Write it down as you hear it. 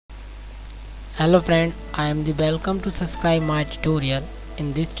Hello friend, I am the welcome to subscribe my tutorial.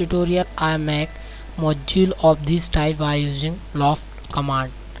 In this tutorial I make module of this type by using Loft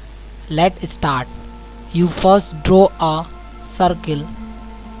Command. Let's start. You first draw a circle.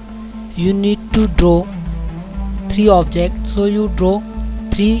 You need to draw 3 objects, so you draw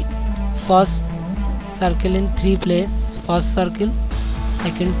 3 first circle in 3 places. First circle,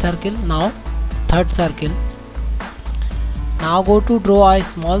 second circle, now third circle. Now go to draw a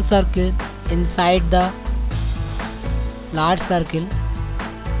small circle inside the large circle.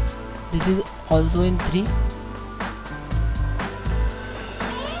 This is also in 3.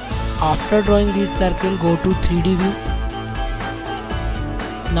 After drawing this circle, go to 3D view.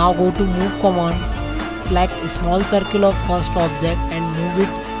 Now go to move command. Select a small circle of first object and move it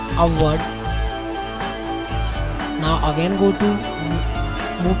upward. Now again go to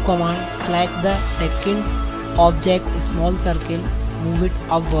move command. Select the second object, small circle, move it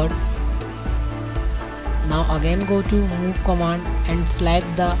upward. Now again go to move command and select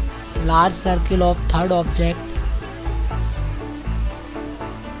the large circle of third object.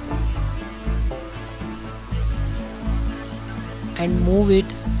 And move it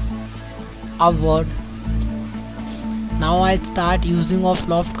upward. Now I start using of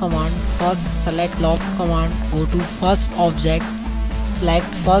Loft Command. First select Loft Command, go to first object, select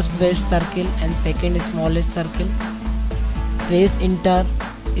first best circle and second smallest circle. Press enter.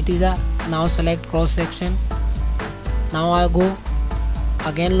 It is a now select cross section. Now I go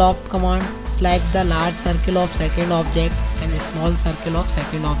again Loft Command, select the large circle of second object and small circle of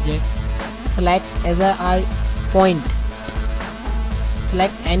second object. Select as a point.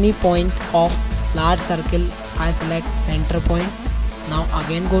 Select any point of large circle. I select center point. Now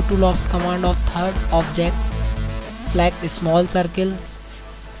again go to Loft Command of third object. Select small circle.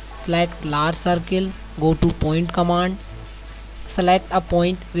 Select large circle. Go to point command. Select a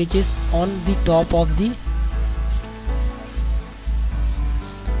point which is on the top of the.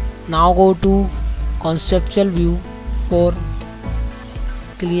 Now go to conceptual view for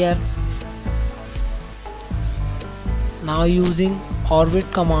clear. Now using orbit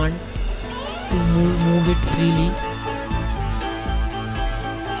command to move it freely.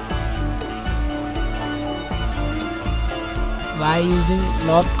 By using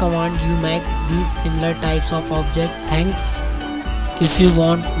Loft Command you make these similar types of objects. Thanks. If you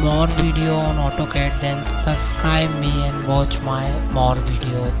want more video on AutoCAD, then subscribe me and watch my more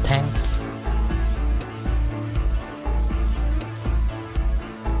video. Thanks.